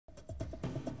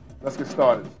Let's get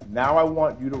started. Now I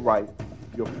want you to write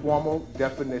your formal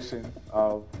definition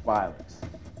of violence.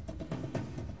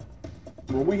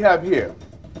 What we have here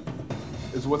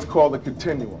is what's called a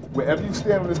continuum. Wherever you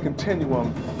stand on this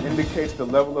continuum indicates the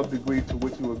level of degree to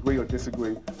which you agree or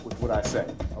disagree with what I say.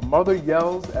 A mother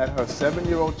yells at her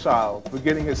 7-year-old child for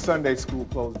getting his Sunday school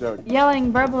clothes dirty.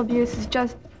 Yelling, verbal abuse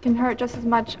can hurt just as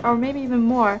much or maybe even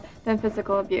more than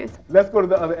physical abuse. Let's go to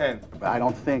the other end. But I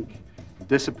don't think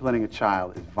disciplining a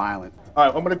child is violent. All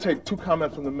right, I'm going to take 2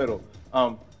 comments from the middle.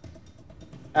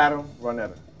 Adam,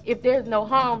 Ronetta. If there's no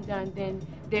harm done, then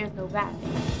there's no violence.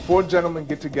 4 gentlemen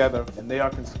get together and they are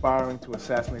conspiring to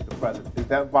assassinate the president. Is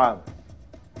that violent?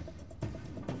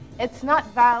 It's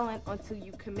not violent until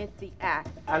you commit the act.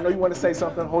 I know you want to say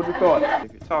something. Hold your thought.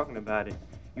 If you're talking about it,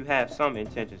 you have some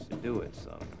intentions to do it,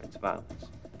 so it's violence.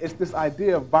 It's this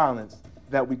idea of violence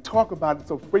that we talk about it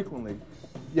so frequently,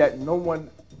 yet no one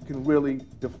can really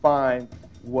define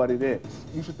what it is.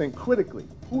 You should think critically.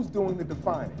 Who's doing the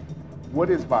defining? What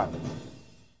is violence?